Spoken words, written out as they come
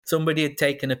somebody had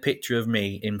taken a picture of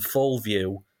me in full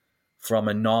view from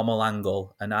a normal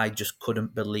angle, and I just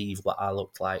couldn't believe what I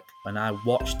looked like. When I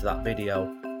watched that video,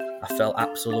 I felt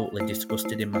absolutely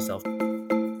disgusted in myself.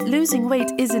 Losing weight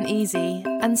isn't easy,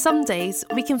 and some days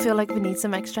we can feel like we need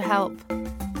some extra help.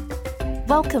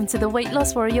 Welcome to the Weight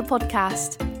Loss Warrior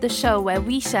podcast, the show where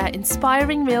we share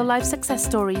inspiring real-life success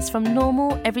stories from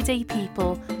normal, everyday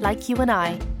people like you and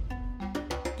I.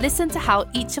 Listen to how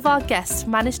each of our guests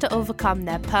managed to overcome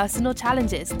their personal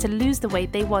challenges to lose the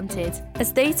weight they wanted,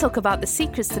 as they talk about the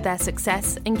secrets to their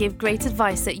success and give great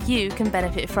advice that you can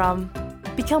benefit from.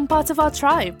 Become part of our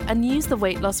tribe and use the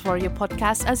Weight Loss Warrior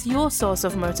podcast as your source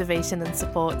of motivation and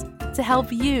support to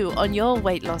help you on your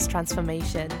weight loss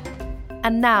transformation.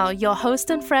 And now, your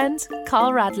host and friend,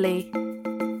 Carl Radley.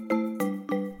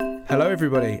 Hello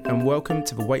everybody, and welcome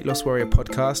to the Weight Loss Warrior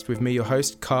podcast with me, your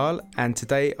host, Carl, and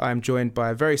today I'm joined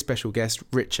by a very special guest,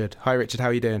 Richard. Hi Richard, how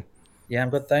are you doing? Yeah, I'm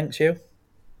good, thanks. You?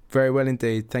 Very well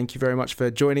indeed. Thank you very much for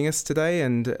joining us today,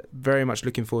 and very much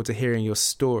looking forward to hearing your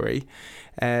story.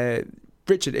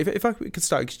 Richard, if I could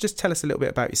start, could you just tell us a little bit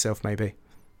about yourself maybe?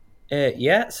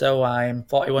 So I'm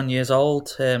 41 years old,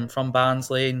 from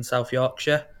Barnsley in South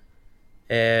Yorkshire.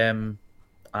 I'm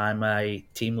a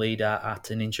team leader at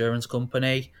an insurance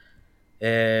company.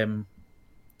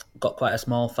 Got quite a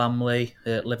small family,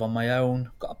 live on my own,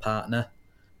 got a partner,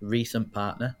 recent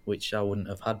partner, which I wouldn't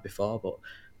have had before, but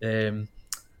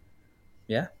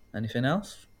anything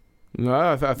else? No,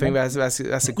 I think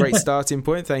that's a great starting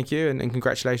point, thank you, and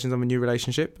congratulations on the new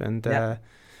relationship, and I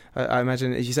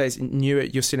imagine, as you say, it's new,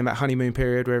 you're still in that honeymoon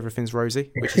period where everything's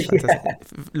rosy, which is fantastic.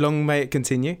 Long may it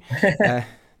continue.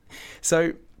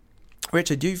 So,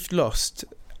 Richard, you've lost,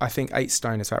 I think, 8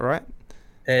 stone, is that right?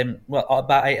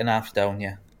 About 8.5 stone,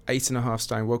 yeah. 8.5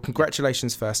 stone. Well,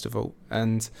 congratulations first of all.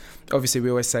 And obviously, we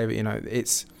always say that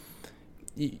it's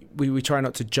we try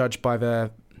not to judge by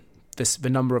the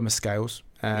number on the scales.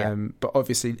 But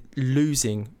obviously,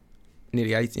 losing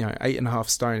nearly 8.5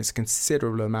 stone is a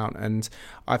considerable amount. And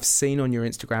I've seen on your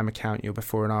Instagram account your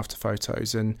before and after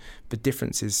photos, and the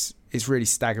difference is really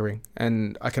staggering.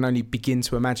 And I can only begin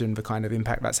to imagine the kind of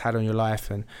impact that's had on your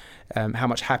life, and how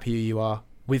much happier you are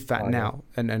with that now,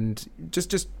 and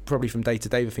just probably from day to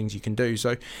day the things you can do.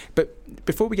 So, but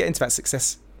before we get into that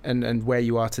success and where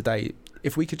you are today,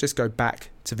 if we could just go back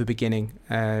to the beginning,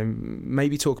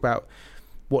 maybe talk about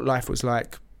what life was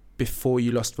like before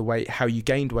you lost the weight, how you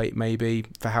gained weight, maybe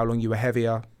for how long you were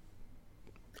heavier.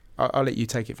 I'll let you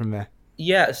take it from there.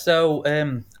 Yeah, so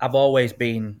I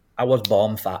was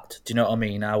born fat. Do you know what I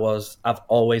mean? I've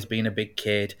always been a big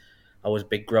kid. I was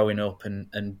big growing up,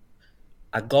 and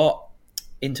I got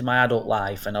into my adult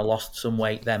life and I lost some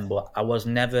weight then, but I was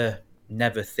never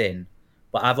thin.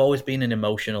 But I've always been an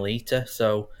emotional eater,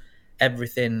 so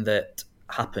everything that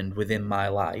happened within my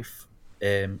life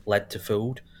led to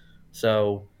food.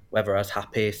 So whether I was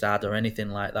happy, sad, or anything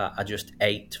like that, I just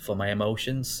ate for my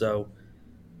emotions. So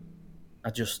I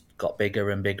just got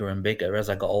bigger and bigger and bigger as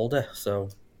I got older. So,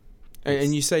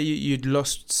 and you say you'd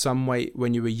lost some weight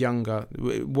when you were younger.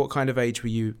 What kind of age were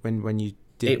you when you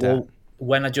did that?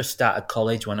 When I just started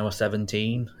college, when I was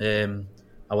 17,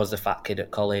 I was the fat kid at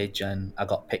college and I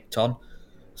got picked on.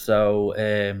 So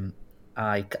I'm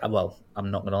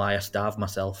not going to lie, I starved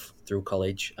myself through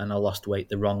college and I lost weight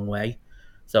the wrong way.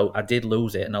 So I did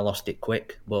lose it and I lost it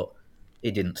quick, but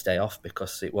it didn't stay off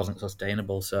because it wasn't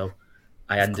sustainable. So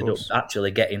I ended up actually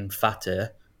getting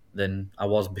fatter than I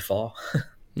was before.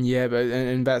 Yeah, but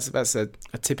and that's a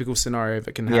typical scenario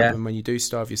that can happen when you do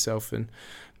starve yourself, and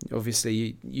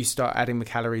obviously you start adding the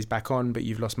calories back on, but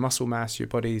you've lost muscle mass, your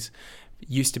body's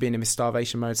used to being in this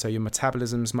starvation mode, so your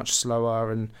metabolism's much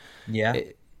slower, and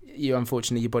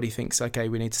unfortunately your body thinks, okay,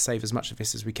 we need to save as much of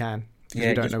this as we can.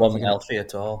 Yeah, it just wasn't healthy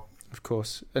at all. Of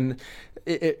course. And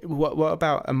what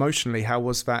about emotionally? How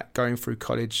was that going through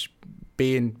college,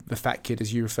 being the fat kid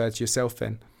as you referred to yourself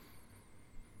then?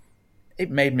 It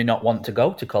made me not want to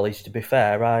go to college, to be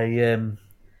fair. I've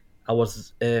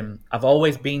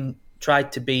always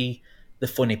tried to be the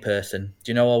funny person,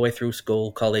 do you know, all the way through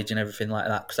school, college and everything like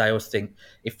that, because I always think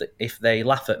if they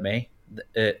laugh with me,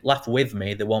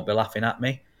 they won't be laughing at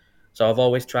me. So I've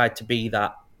always tried to be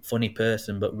that funny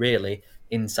person, but really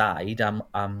inside I'm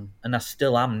and I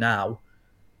still am now,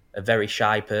 a very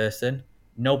shy person.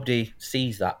 Nobody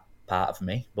sees that part of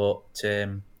me, but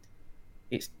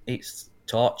it's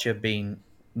torture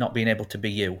not being able to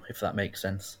be you, if that makes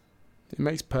sense. It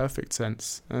makes perfect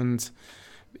sense. And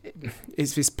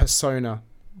it's this persona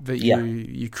that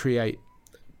you create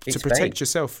to protect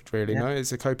yourself, really. No,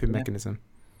 it's a coping mechanism.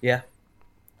 Yeah.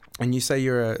 And you say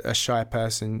you're a shy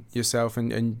person yourself,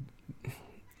 and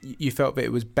you felt that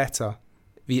it was better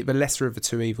the lesser of the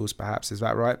two evils, perhaps. Is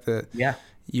that right? That Yeah.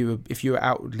 if you were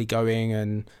outwardly going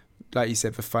and, like you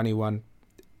said, the funny one,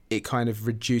 it kind of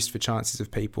reduced the chances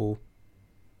of people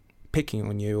picking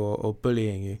on you or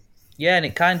bullying you. Yeah, and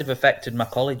it kind of affected my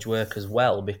college work as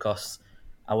well, because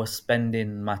I was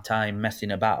spending my time messing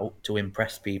about to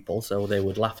impress people so they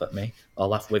would laugh at me or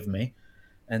laugh with me.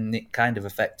 And it kind of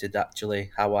affected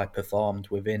actually how I performed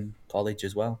within college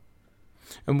as well.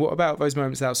 And what about those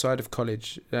moments outside of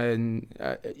college and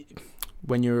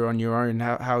when you were on your own?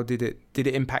 How did it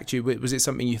impact you? Was it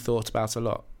something you thought about a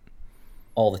lot?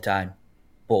 All the time.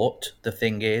 But the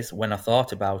thing is, when I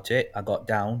thought about it, I got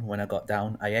down. When I got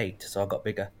down, I ate, so I got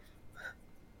bigger.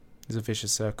 It's a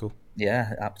vicious circle.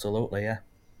 Yeah, absolutely, yeah.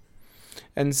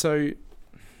 And so,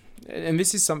 and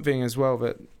this is something as well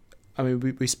that, I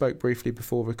mean, we spoke briefly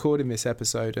before recording this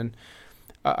episode, and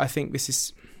I think this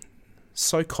is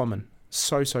so common,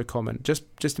 so common,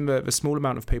 just in the small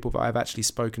amount of people that I've actually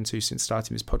spoken to since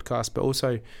starting this podcast, but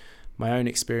also my own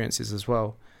experiences as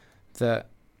well, that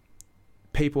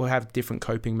people have different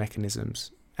coping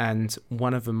mechanisms, and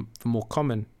one of them, the more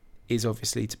common, is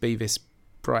obviously to be this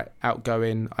bright,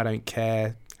 outgoing, I don't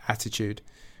care attitude.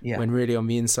 Yeah. When really on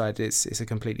the inside it's a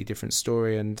completely different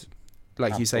story, and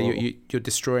like Absolutely. you say, you're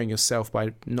destroying yourself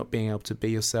by not being able to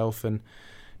be yourself. And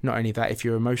not only that, if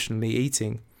you're emotionally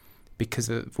eating because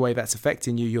of the way that's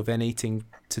affecting you, you're then eating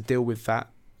to deal with that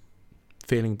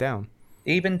feeling down.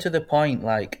 Even to the point,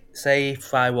 like, say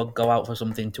if I would go out for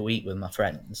something to eat with my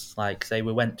friends, like, say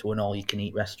we went to an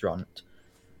all-you-can-eat restaurant,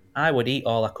 I would eat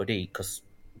all I could eat because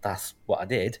that's what I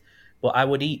did, but I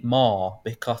would eat more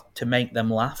because to make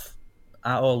them laugh.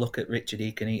 Oh, look at Richard,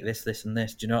 he can eat this, this and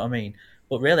this, do you know what I mean?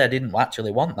 But really, I didn't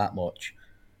actually want that much.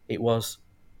 It was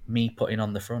me putting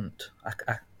on the front.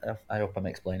 I hope I'm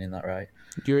explaining that right.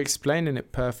 You're explaining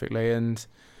it perfectly, and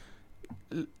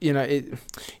you know,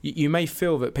 you may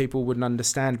feel that people wouldn't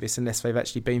understand this unless they've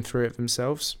actually been through it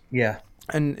themselves. Yeah.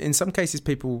 And in some cases,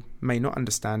 people may not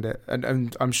understand it.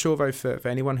 And I'm sure, though, for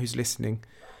anyone who's listening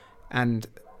and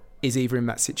is either in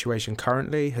that situation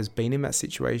currently, has been in that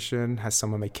situation, has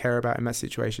someone they care about in that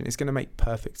situation, it's going to make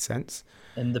perfect sense.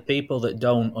 And the people that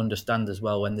don't understand as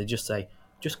well, when they just say,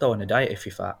 just go on a diet if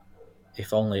you're fat.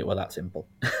 If only it were that simple.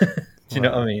 Do you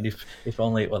know what I mean? If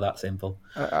only it were that simple.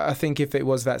 I think if it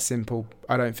was that simple,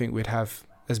 I don't think we'd have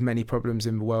as many problems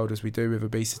in the world as we do with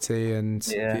obesity and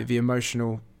the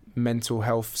emotional, mental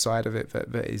health side of it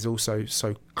that is also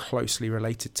so closely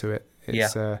related to it.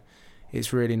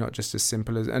 It's really not just as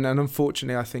simple as... And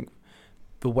unfortunately, I think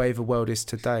the way the world is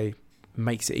today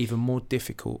makes it even more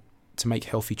difficult to make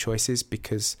healthy choices,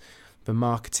 because the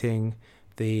marketing,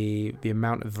 the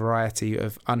amount of variety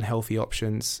of unhealthy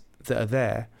options that are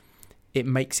there, it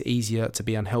makes it easier to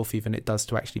be unhealthy than it does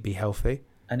to actually be healthy.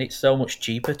 And it's so much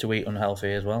cheaper to eat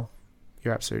unhealthy as well.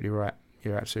 You're absolutely right.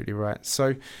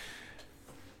 So,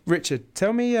 Richard,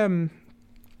 tell me,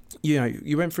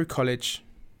 you went through college,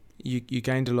 you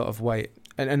gained a lot of weight,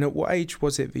 and at what age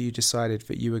was it that you decided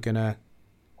that you were going to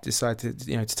decide to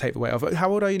take the weight off?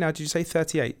 How old are you now? Did you say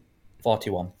 38?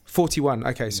 41. 41.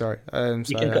 Okay, sorry.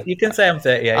 You can say I'm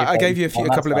 38. I gave you a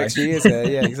couple of extra years there.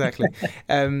 Yeah, exactly.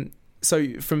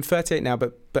 So from 38 now,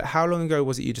 but how long ago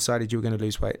was it you decided you were going to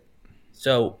lose weight?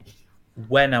 So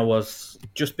when I was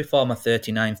just before my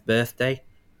 39th birthday,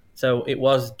 so it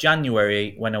was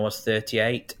January when I was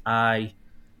 38, I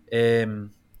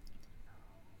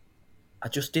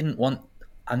just didn't want...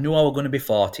 I knew I was going to be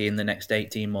 40 in the next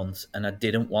 18 months, and I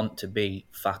didn't want to be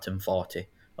fat and 40.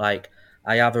 Like,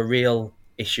 I have a real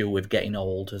issue with getting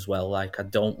old as well. Like, I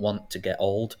don't want to get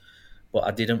old, but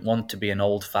I didn't want to be an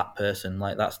old fat person.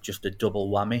 Like, that's just a double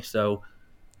whammy. So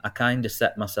I kind of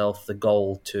set myself the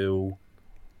goal to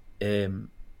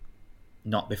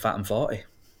not be fat and 40.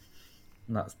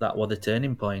 And that was the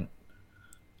turning point.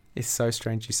 It's so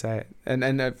strange you say it.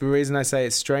 And the reason I say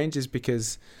it's strange is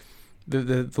because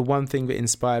the one thing that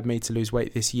inspired me to lose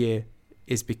weight this year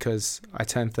is because I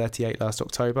turned 38 last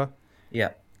October.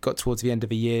 Yeah. Got towards the end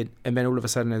of the year, and then all of a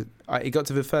sudden, it got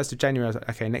to the 1st of January, I was like,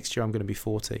 okay, next year I'm going to be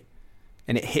 40.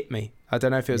 And it hit me. I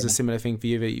don't know if it was a similar thing for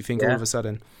you, that you think all of a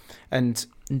sudden. And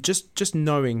just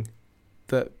knowing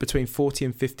that between 40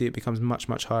 and 50, it becomes much,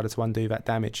 much harder to undo that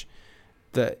damage.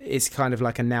 That it's kind of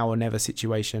like a now or never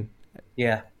situation.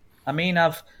 Yeah. I mean,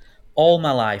 I've all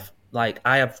my life, like,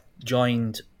 I have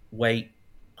joined weight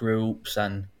groups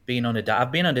and been on a diet.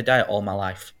 I've been on a diet all my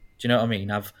life. Do you know what I mean?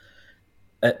 I've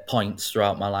at points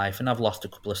throughout my life, and I've lost a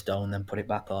couple of stone, then put it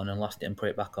back on, and lost it and put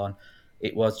it back on.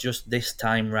 It was just this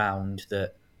time round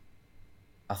that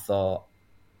I thought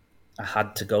I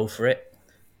had to go for it.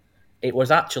 It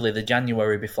was actually the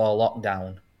January before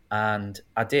lockdown, and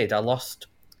I did. I lost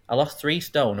I lost 3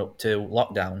 stone up to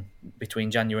lockdown between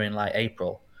January and like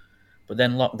April. But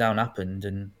then lockdown happened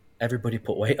and everybody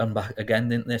put weight on back again,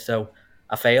 didn't they? So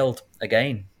I failed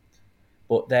again.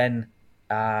 But then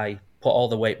I put all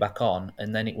the weight back on,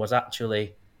 and then it was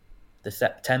actually the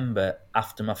September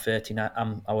after my 39.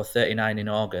 I was 39 in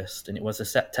August, and it was the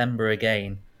September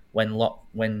again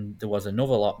when there was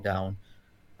another lockdown,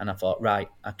 and I thought, right,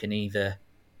 I can either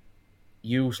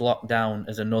use lockdown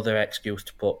as another excuse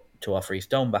to put 2 or 3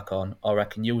 stone back on, or I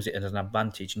can use it as an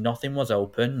advantage. Nothing was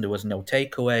open. There was no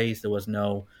takeaways. There was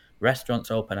no restaurants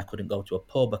open. I couldn't go to a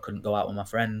pub. I couldn't go out with my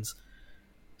friends.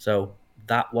 So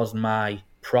that was my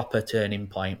proper turning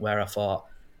point where I thought,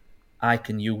 I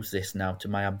can use this now to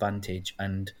my advantage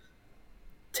and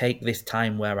take this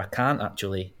time where I can't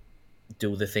actually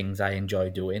do the things I enjoy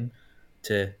doing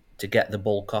to get the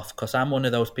bulk off. Because I'm one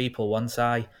of those people, once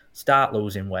I start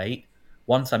losing weight,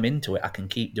 once I'm into it, I can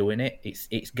keep doing it.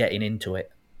 It's getting into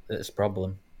it that's a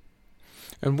problem.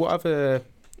 And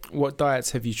what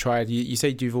diets have you tried? You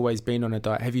said you've always been on a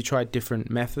diet. Have you tried different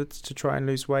methods to try and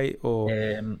lose weight? Or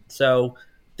so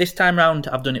this time round,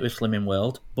 I've done it with Slimming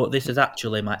World, but this is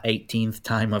actually my 18th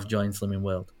time I've joined Slimming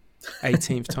World.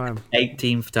 18th time?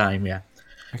 18th time, yeah.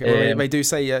 Okay, well, they do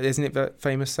say, isn't it that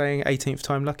famous saying, 18th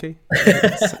time lucky?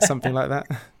 Something like that.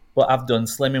 But I've done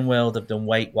Slimming World, I've done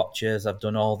Weight Watchers, I've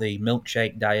done all the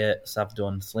milkshake diets, I've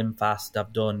done Slim Fast,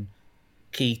 I've done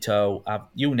keto,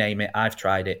 you name it, I've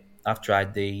tried it. I've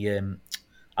tried the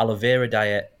aloe vera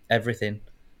diet, everything.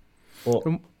 But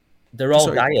they're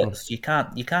all diets. You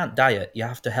can't diet. You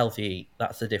have to healthy eat.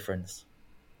 That's the difference.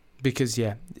 Because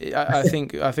I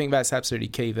think that's absolutely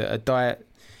key. That a diet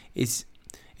is,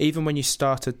 even when you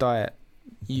start a diet,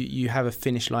 you have a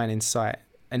finish line in sight,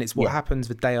 and it's what happens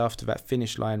the day after that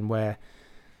finish line where,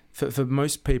 for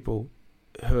most people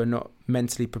who are not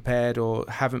mentally prepared or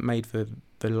haven't made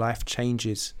the life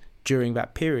changes during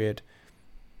that period,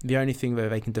 the only thing that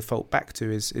they can default back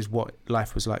to is what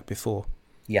life was like before.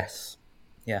 Yes.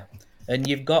 Yeah. And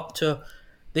you've got to,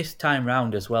 this time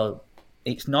round as well,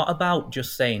 it's not about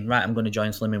just saying, right, I'm going to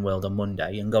join Slimming World on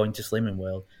Monday and going to Slimming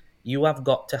World. You have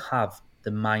got to have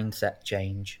the mindset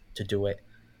change to do it.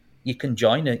 You can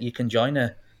join a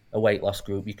weight loss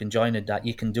group, you can join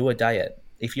you can do a diet.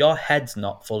 If your head's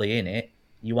not fully in it,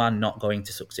 you are not going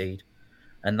to succeed.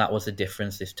 And that was the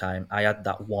difference this time. I had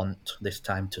that want this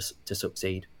time to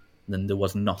succeed. Then there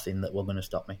was nothing that was going to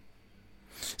stop me.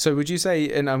 So would you say,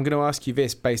 and I'm going to ask you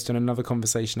this based on another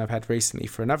conversation I've had recently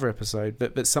for another episode,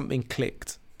 that something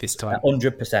clicked this time?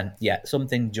 100%, yeah.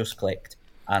 Something just clicked,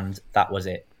 and that was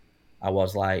it. I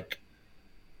was like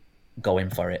going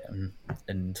for it,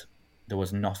 and there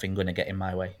was nothing going to get in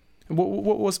my way.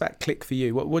 What was that click for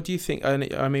you? What do you think?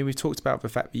 I mean, we've talked about the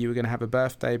fact that you were going to have a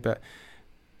birthday, but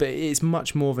it's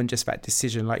much more than just that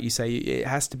decision. Like you say, it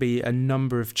has to be a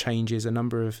number of changes, a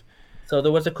number of... So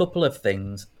there was a couple of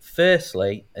things.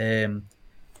 Firstly, I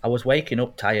was waking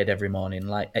up tired every morning,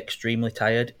 like extremely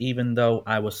tired, even though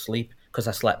I was asleep, because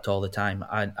I slept all the time.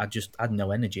 I just had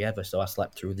no energy ever, so I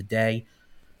slept through the day.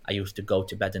 I used to go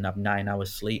to bed and have 9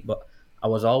 hours sleep, but I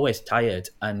was always tired.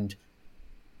 And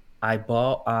I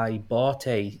bought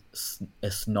a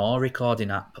snore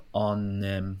recording app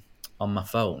on my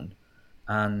phone,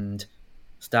 and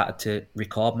started to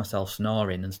record myself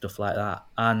snoring and stuff like that.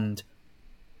 And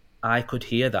I could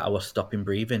hear that I was stopping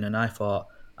breathing, and I thought,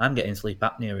 I'm getting sleep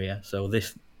apnea here, so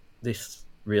this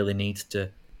really needs to,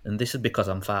 and this is because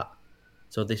I'm fat,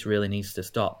 so this really needs to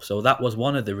stop. So that was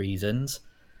one of the reasons.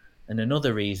 And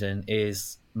another reason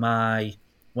is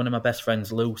one of my best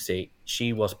friends, Lucy,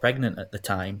 she was pregnant at the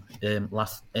time,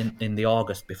 in the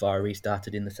August before I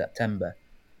restarted in the September,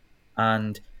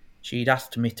 and she'd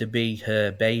asked me to be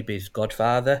her baby's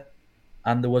godfather.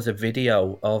 And there was a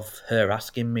video of her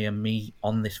asking me and me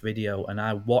on this video, and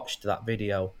I watched that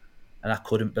video and I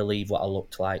couldn't believe what I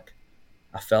looked like.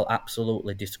 I felt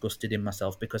absolutely disgusted in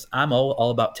myself, because I'm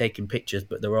all about taking pictures,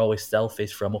 but there were always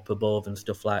selfies from up above and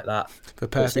stuff like that. The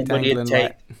perfect angle and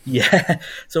light. Yeah,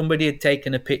 somebody had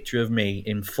taken a picture of me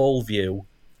in full view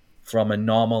from a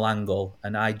normal angle,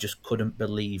 and I just couldn't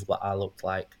believe what I looked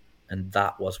like. And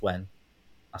that was when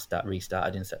I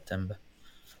restarted in September.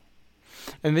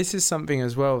 And this is something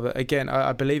as well that, again,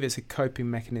 I believe it's a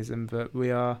coping mechanism that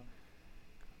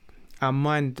our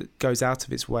mind goes out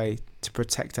of its way to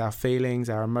protect our feelings,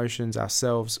 our emotions,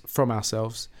 ourselves, from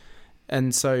ourselves.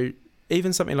 And so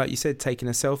even something like you said, taking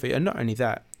a selfie, and not only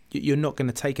that, you're not going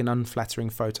to take an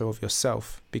unflattering photo of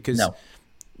yourself, because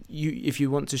if you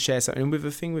want to share something, and with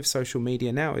the thing with social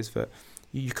media now is that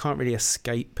you can't really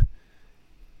escape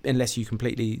unless you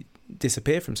completely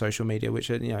disappear from social media, which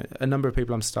a number of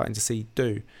people I'm starting to see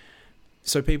do.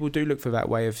 so people do look for that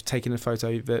way of taking a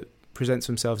photo that presents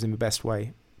themselves in the best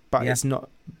way, but it's not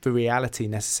the reality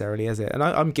necessarily, is it? And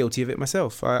I'm guilty of it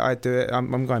myself. I do it.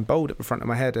 I'm going bald at the front of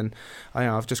my head, and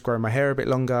I've just grown my hair a bit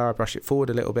longer. I brush it forward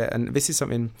a little bit, and this is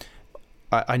something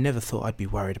I never thought I'd be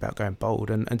worried about going bald.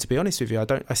 And to be honest with you,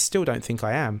 I still don't think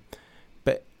I am,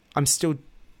 but I'm still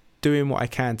doing what I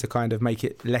can to kind of make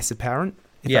it less apparent,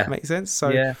 if that makes sense.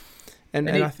 So, and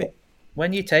I think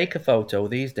when you take a photo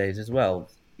these days as well,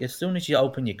 as soon as you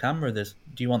open your camera, do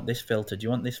you want this filter? Do you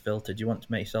want this filter? Do you want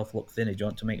to make yourself look thinner? Do you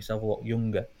want to make yourself look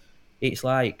younger? It's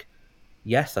like,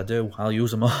 yes, I do. I'll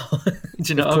use them all. Do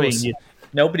you know what I mean?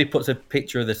 Nobody puts a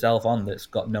picture of themselves on that's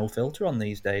got no filter on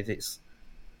these days.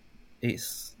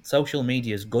 It's social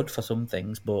media is good for some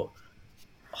things, but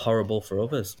horrible for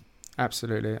others.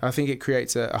 Absolutely. I think it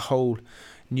creates a whole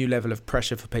new level of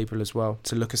pressure for people as well,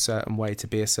 to look a certain way, to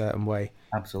be a certain way.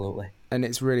 Absolutely. And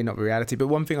it's really not reality. But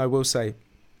one thing I will say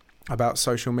about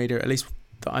social media, at least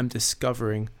that I'm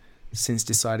discovering since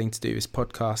deciding to do this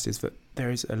podcast, is that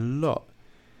there is a lot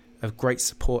of great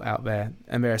support out there,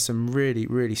 and there are some really,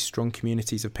 really strong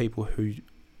communities of people who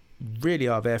really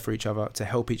are there for each other, to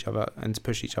help each other and to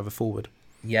push each other forward.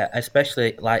 Yeah,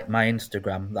 especially like my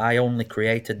Instagram. I only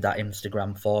created that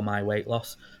Instagram for my weight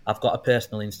loss. I've got a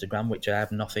personal Instagram which I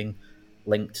have nothing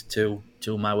linked to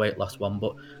my weight loss one,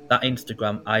 but that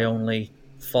Instagram, I only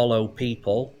follow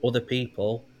other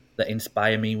people that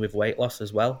inspire me with weight loss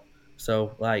as well.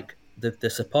 So like the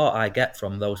support I get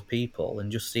from those people,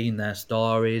 and just seeing their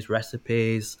stories,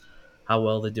 recipes, how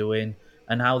well they're doing,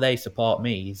 and how they support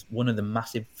me is one of the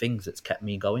massive things that's kept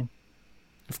me going.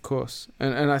 Of course.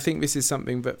 And I think this is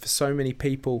something that for so many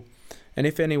people, and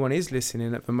if anyone is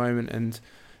listening at the moment and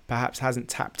perhaps hasn't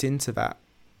tapped into that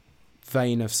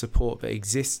vein of support that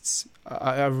exists,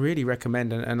 I really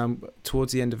recommend, and I'm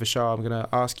towards the end of the show, I'm going to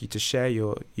ask you to share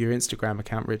your Instagram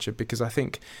account, Richard, because I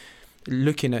think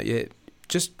looking at it,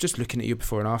 just looking at your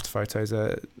before and after photos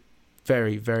are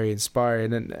very, very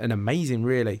inspiring and amazing,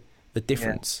 really, the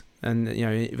difference. And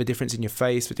the difference in your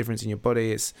face, the difference in your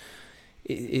body,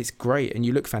 it's great, and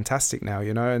you look fantastic now,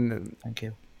 and thank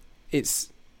you.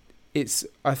 It's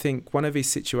I think one of these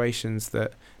situations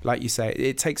that, like you say,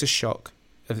 it takes a shock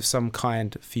of some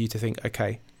kind for you to think,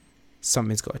 okay,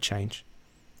 something's got to change.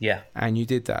 Yeah. And you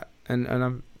did that. And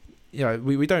I'm,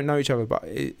 we don't know each other, but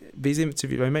these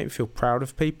interviews, they make me feel proud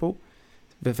of people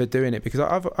for doing it, because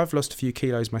I've lost a few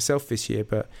kilos myself this year,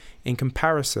 but in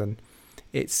comparison,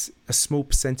 it's a small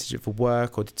percentage of the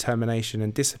work or determination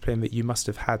and discipline that you must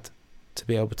have had to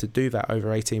be able to do that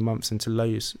over 18 months and to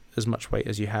lose as much weight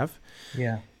as you have.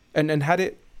 Yeah. And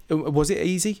was it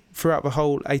easy throughout the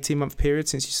whole 18-month period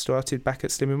since you started back at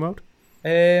Slimming World?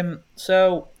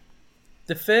 So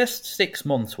the first 6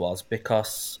 months was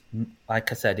because,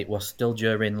 like I said, it was still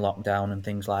during lockdown and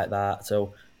things like that.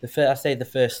 So the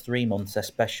first 3 months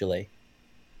especially,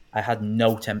 I had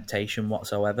no temptation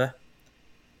whatsoever.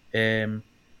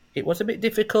 It was a bit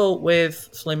difficult with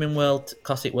Slimming World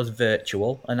because it was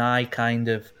virtual, and I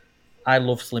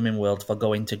love Slimming World for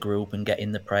going to group and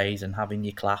getting the praise and having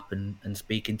your clap and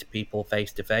speaking to people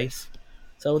face to face.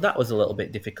 So that was a little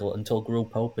bit difficult until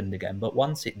group opened again. But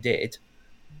once it did,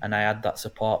 and I had that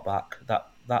support back,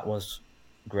 that was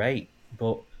great.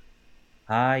 But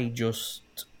I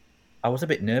was a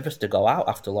bit nervous to go out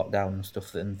after lockdown and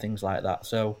stuff and things like that.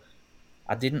 So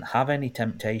I didn't have any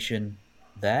temptation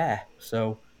there.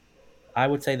 So I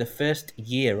would say the first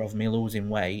year of me losing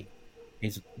weight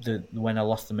is when I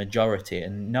lost the majority.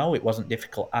 And no, it wasn't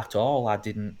difficult at all. I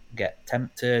didn't get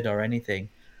tempted or anything.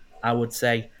 I would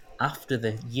say after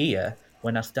the year,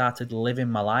 when I started living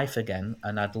my life again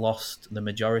and I'd lost the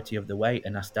majority of the weight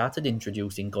and I started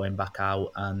introducing going back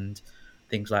out and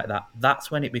things like that, that's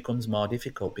when it becomes more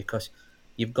difficult, because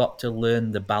you've got to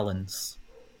learn the balance.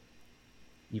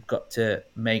 You've got to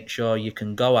make sure you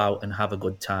can go out and have a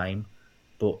good time,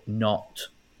 but not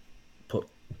put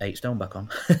 8 stone back on.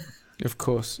 Of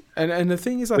course. And the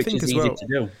thing is, I Which think is as well, easy to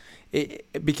do.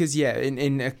 because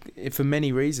for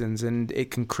many reasons, and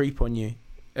it can creep on you.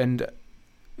 And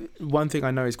one thing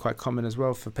I know is quite common as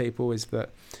well for people is that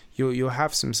you'll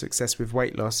have some success with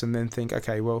weight loss and then think,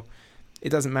 okay, well, it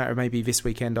doesn't matter, maybe this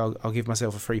weekend I'll give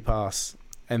myself a free pass,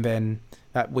 and then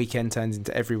that weekend turns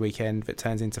into every weekend, that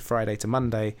turns into Friday to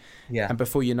Monday. Yeah. And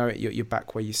before you know it, you're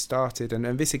back where you started.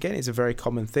 And this, again, is a very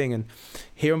common thing. And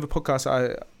here on the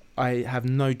podcast, I have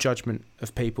no judgment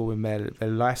of people in their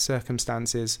life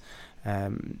circumstances,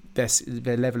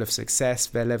 their level of success,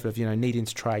 their level of needing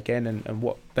to try again, and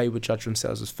what they would judge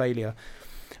themselves as failure.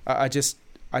 I just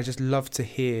love to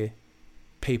hear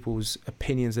people's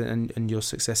opinions and your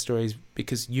success stories,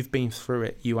 because you've been through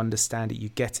it, you understand it, you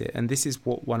get it. And this is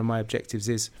what one of my objectives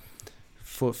is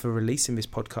for releasing this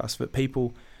podcast, that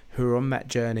people who are on that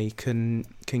journey can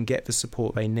get the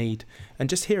support they need and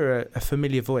just hear a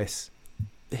familiar voice,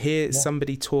 hear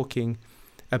somebody talking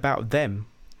about them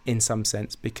in some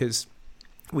sense, because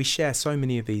we share so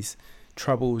many of these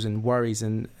troubles and worries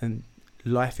and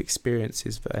life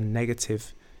experiences that are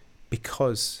negative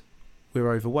because we're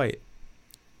overweight.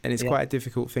 And it's quite a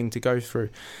difficult thing to go through.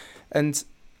 And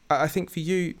I think for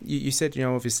you, you said,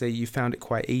 obviously you found it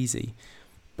quite easy.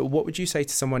 But what would you say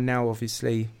to someone now,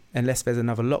 obviously, unless there's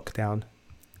another lockdown,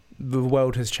 the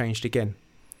world has changed again?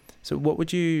 So what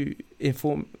would you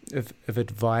inform of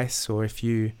advice, or if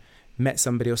you met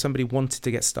somebody or somebody wanted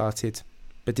to get started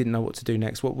but didn't know what to do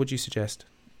next, what would you suggest?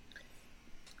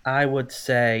 I would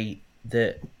say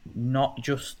that not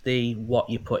just what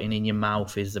you're putting in your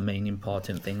mouth is the main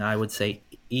important thing. I would say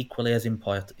equally as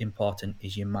important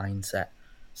is your mindset.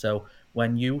 So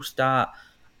when you start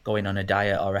going on a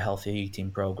diet or a healthy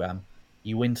eating program,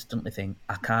 you instantly think,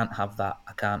 I can't have that,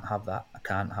 I can't have that, I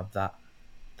can't have that.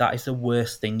 That is the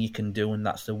worst thing you can do, and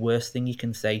that's the worst thing you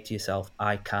can say to yourself,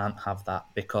 I can't have that,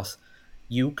 because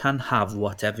you can have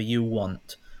whatever you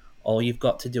want. All you've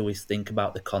got to do is think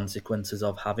about the consequences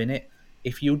of having it.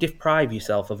 If you deprive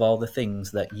yourself of all the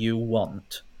things that you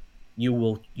want, you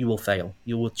will fail.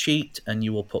 You will cheat and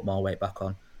you will put more weight back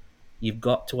on. You've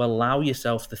got to allow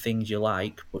yourself the things you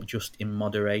like, but just in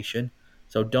moderation.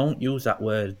 So don't use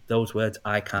those words,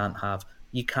 I can't have.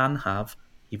 You can have,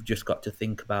 you've just got to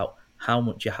think about how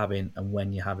much you're having and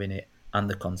when you're having it and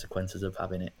the consequences of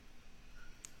having it.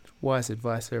 Wise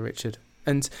advice there, Richard.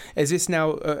 And is this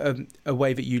now a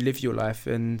way that you live your life?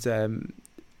 And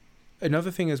another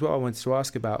thing as well I wanted to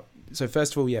ask about. So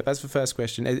first of all, that's the first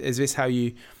question. Is this how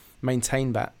you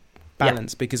maintain that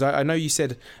balance? Yeah. Because I know you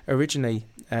said originally,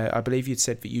 I believe you'd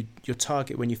said that your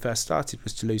target when you first started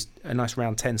was to lose a nice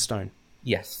round 10 stone.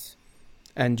 Yes.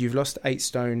 And you've lost 8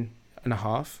 stone and a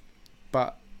half.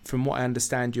 But from what I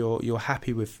understand, you're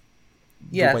happy with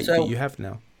the weight that you have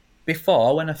now.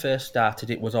 Before, when I first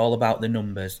started, it was all about the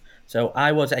numbers. So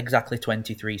I was exactly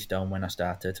 23 stone when I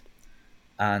started.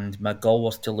 And my goal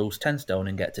was to lose 10 stone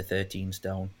and get to 13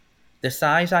 stone. The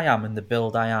size I am and the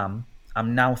build I am,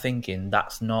 I'm now thinking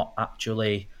that's not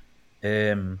actually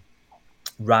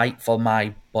right for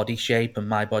my body shape and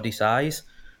my body size.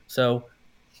 So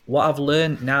what I've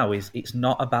learned now is it's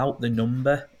not about the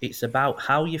number. It's about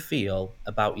how you feel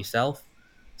about yourself.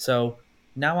 So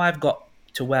now I've got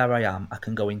to where I am, I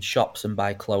can go in shops and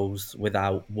buy clothes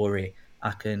without worry.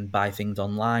 I can buy things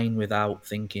online without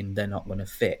thinking they're not going to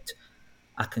fit.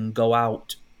 I can go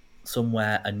out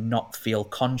somewhere and not feel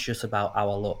conscious about how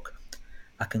I look.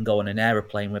 I can go on an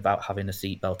aeroplane without having a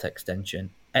seatbelt extension.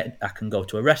 I can go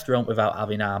to a restaurant without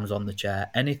having arms on the chair,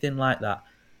 anything like that.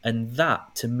 And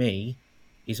that, to me,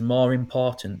 is more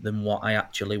important than what I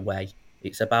actually weigh.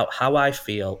 It's about how I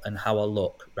feel and how I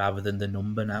look rather than the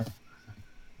number now.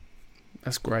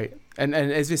 That's great. And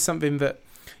is this something that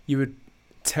you would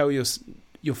tell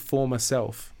your former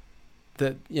self,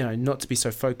 that, not to be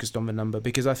so focused on the number?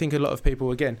 Because I think a lot of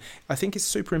people, again, I think it's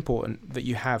super important that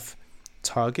you have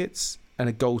targets and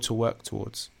a goal to work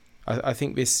towards. I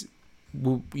think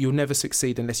you'll never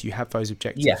succeed unless you have those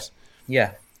objectives.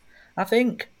 Yeah. I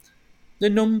think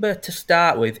the number to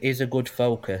start with is a good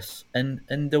focus. And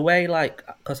the way,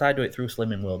 because I do it through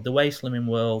Slimming World, the way Slimming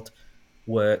World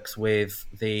works with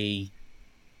the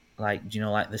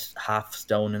this half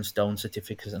stone and stone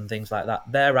certificates and things like that,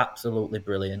 they're absolutely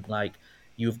brilliant. Like,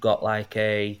 you've got like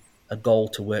a goal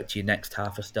to work to your next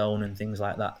half a stone and things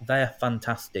like that. They're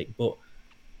fantastic.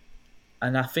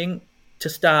 And I think to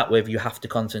start with, you have to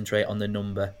concentrate on the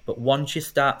number. But once you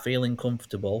start feeling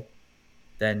comfortable,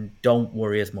 then don't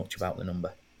worry as much about the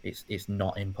number. It's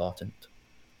not important.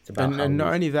 It's about and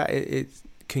not only that, it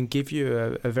can give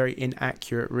you a very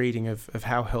inaccurate reading of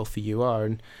how healthy you are.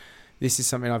 And this is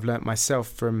something I've learnt myself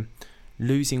from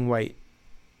losing weight,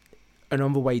 and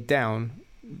on the way down,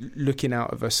 looking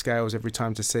out of our scales every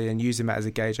time to see and using that as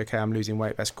a gauge. Okay, I'm losing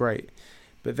weight, that's great.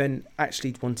 But then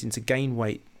actually wanting to gain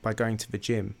weight by going to the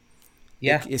gym,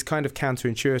 it's kind of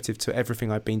counterintuitive to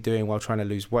everything I've been doing while trying to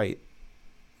lose weight.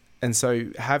 And so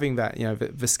having that,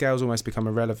 the scales almost become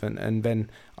irrelevant. And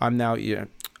then I'm now,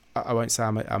 I won't say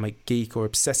I'm a geek or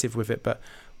obsessive with it, but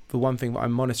the one thing that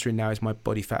I'm monitoring now is my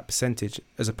body fat percentage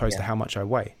as opposed to how much I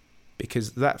weigh,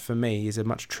 because that for me is a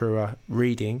much truer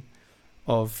reading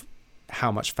of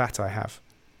how much fat I have.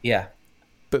 Yeah.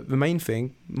 But the main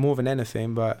thing, more than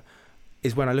anything,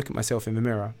 is when I look at myself in the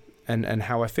mirror and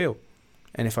how I feel.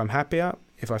 And if I'm happier,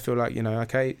 If I feel like,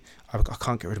 okay, I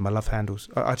can't get rid of my love handles.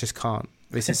 I just can't.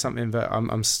 This is something that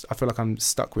I feel like I'm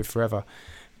stuck with forever.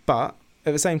 But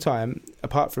at the same time,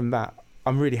 apart from that,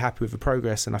 I'm really happy with the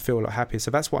progress and I feel a lot happier.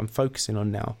 So that's what I'm focusing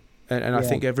on now. And I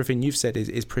think everything you've said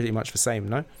is pretty much the same,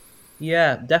 no?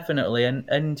 Yeah, definitely.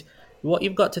 And what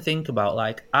you've got to think about,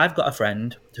 like, I've got a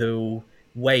friend who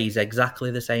weighs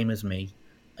exactly the same as me,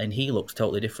 and he looks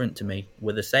totally different to me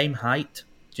with the same height.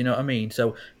 Do you know what I mean?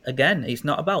 So again, it's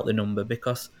not about the number,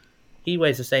 because he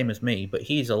weighs the same as me, but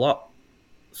he's a lot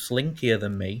slinkier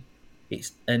than me.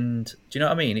 And do you know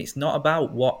what I mean? It's not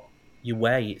about what you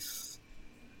weigh. It's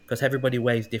because everybody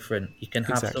weighs different. You can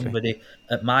have somebody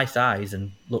at my size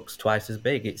and looks twice as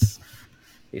big. It's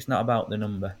not about the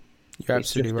number. You're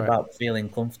absolutely right. It's just about feeling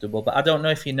comfortable. But I don't know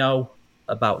if you know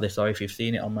about this or if you've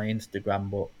seen it on my Instagram,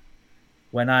 but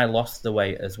when I lost the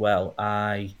weight as well,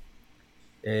 I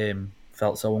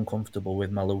felt so uncomfortable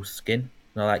with my loose skin.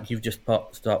 Like you've just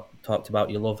talked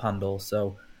about your love handles.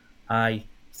 So I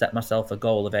set myself a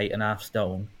goal of 8.5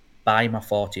 stone by my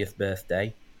 40th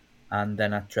birthday, and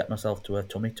then I treated myself to a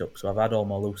tummy tuck. So I've had all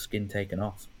my loose skin taken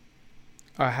off.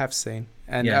 I have seen.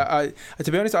 And I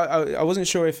to be honest, I wasn't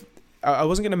sure if... I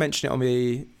wasn't going to mention it on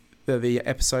the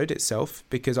episode itself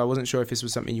because I wasn't sure if this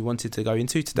was something you wanted to go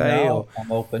into today. No,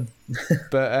 I'm open.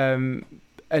 But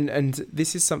and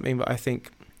this is something that I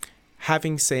think,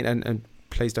 having seen, and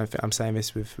please don't think I'm saying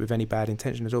this with any bad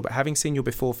intention at all, but having seen your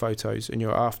before photos and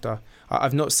your after,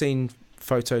 I've not seen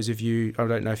photos of you, I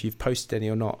don't know if you've posted any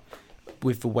or not,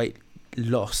 with the weight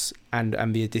loss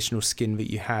and the additional skin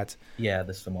that you had. Yeah,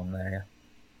 there's some on there, yeah.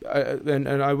 And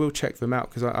I will check them out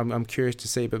because I'm curious to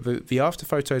see. But the after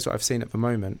photos that I've seen at the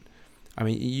moment, I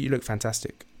mean, you look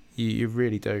fantastic. You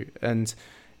really do. And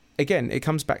again, it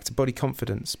comes back to body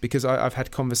confidence, because I've had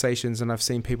conversations and I've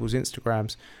seen people's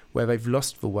Instagrams where they've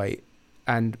lost the weight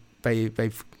and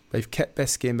they've kept their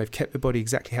skin, they've kept their body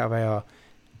exactly how they are,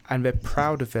 and they're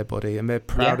proud of their body and they're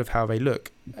proud of how they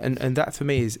look. And that for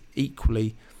me is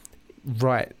equally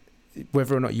right,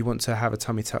 whether or not you want to have a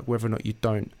tummy tuck, whether or not you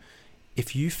don't.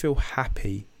 If you feel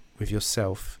happy with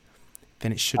yourself,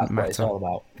 then it shouldn't matter. That's what it's all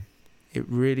about. It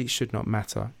really should not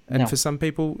matter. And for some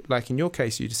people, like in your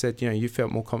case, you just said, you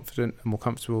felt more confident and more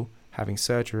comfortable having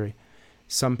surgery.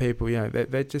 Some people,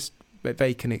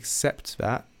 they can accept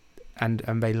that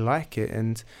and they like it.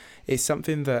 And it's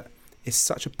something that is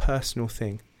such a personal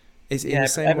thing. It's in the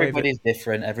same everybody's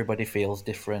different. Everybody feels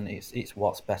different. It's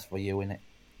what's best for you, innit?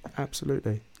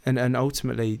 Absolutely. And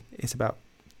ultimately, it's about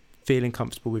feeling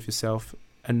comfortable with yourself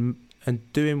and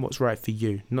doing what's right for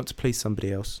you, not to please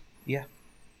somebody else. Yeah.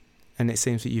 And it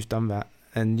seems that you've done that.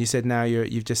 And you said now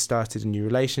you've just started a new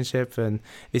relationship, and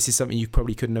this is something you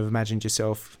probably couldn't have imagined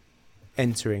yourself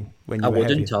entering when you were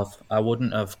heavy. I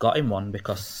wouldn't have got him one,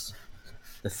 because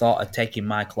the thought of taking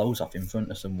my clothes off in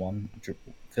front of someone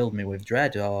filled me with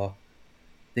dread, or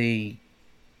the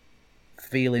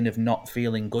feeling of not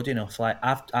feeling good enough. Like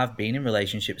I've been in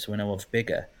relationships when I was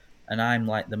bigger, and I'm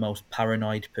like the most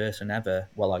paranoid person ever.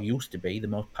 Well, I used to be the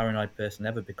most paranoid person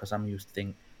ever, because I'm used to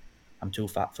think I'm too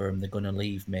fat for them, they're going to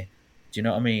leave me. Do you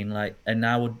know what I mean? Like, and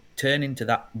I would turn into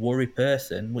that worry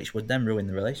person, which would then ruin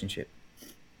the relationship.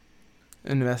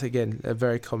 And that's, again, a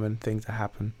very common thing to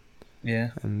happen. Yeah.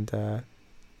 And,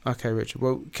 okay, Richard.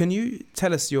 Well, can you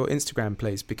tell us your Instagram,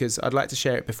 please? Because I'd like to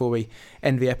share it before we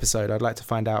end the episode. I'd like to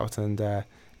find out and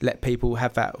let people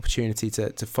have that opportunity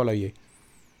to follow you.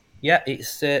 Yeah,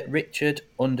 it's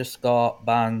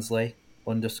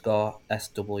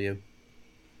Richard_Barnsley_SW.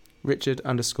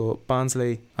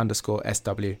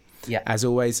 Richard_Barnsley_SW. Yeah. As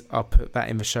always, I'll put that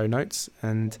in the show notes.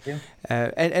 And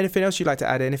anything else you'd like to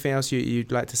add? Anything else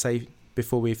you'd like to say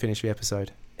before we finish the episode?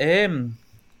 To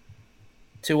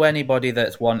anybody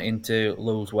that's wanting to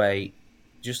lose weight,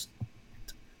 just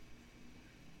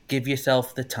give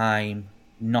yourself the time.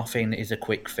 Nothing is a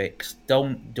quick fix.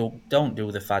 Don't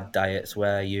do the fad diets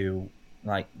where you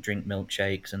like drink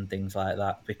milkshakes and things like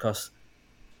that, because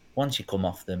once you come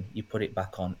off them, you put it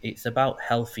back on. It's about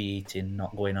healthy eating,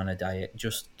 not going on a diet.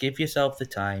 Just give yourself the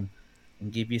time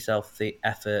and give yourself the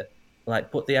effort.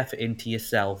 Like, put the effort into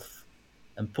yourself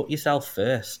and put yourself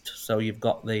first, so you've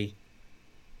got the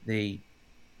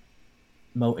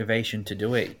motivation to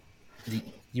do it.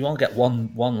 You only get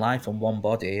one life and one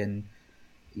body, and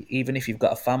even if you've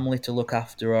got a family to look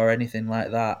after or anything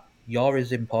like that, you're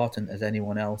as important as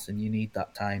anyone else, and you need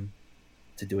that time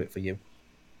to do it for you.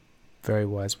 Very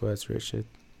wise words, Richard.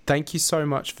 Thank you so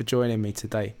much for joining me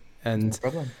today. And no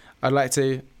problem. I'd like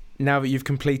to, now that you've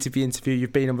completed the interview,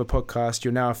 you've been on the podcast,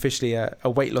 you're now officially a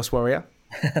weight loss warrior.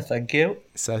 Thank you.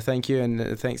 So thank you,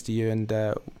 and thanks to you, and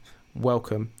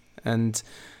welcome. And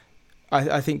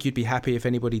I think you'd be happy if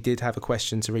anybody did have a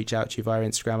question to reach out to you via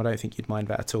Instagram. I don't think you'd mind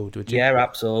that at all, would you? Yeah,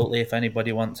 absolutely. If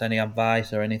anybody wants any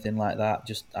advice or anything like that,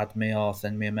 just add me or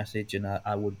send me a message and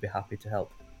I would be happy to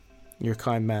help. You're a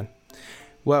kind man.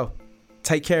 Well,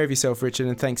 take care of yourself, Richard,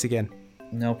 and thanks again.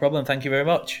 No problem. Thank you very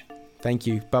much. Thank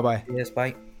you. Bye-bye. Yes,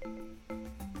 bye.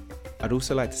 I'd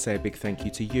also like to say a big thank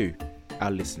you to you,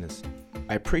 our listeners.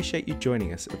 I appreciate you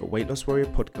joining us at the Weight Loss Warrior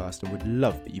podcast and would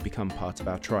love that you become part of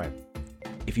our tribe.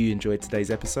 If you enjoyed today's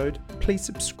episode, please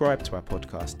subscribe to our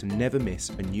podcast to never miss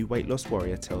a new weight loss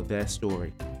warrior tell their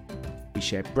story. We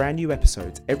share brand new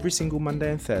episodes every single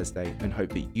Monday and Thursday and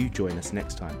hope that you join us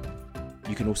next time.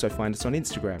 You can also find us on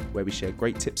Instagram, where we share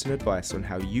great tips and advice on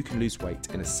how you can lose weight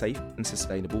in a safe and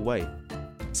sustainable way.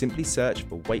 Simply search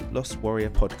for Weight Loss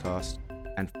Warrior Podcast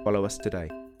and follow us today.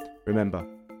 Remember,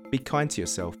 be kind to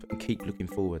yourself and keep looking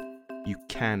forward. You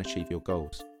can achieve your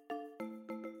goals.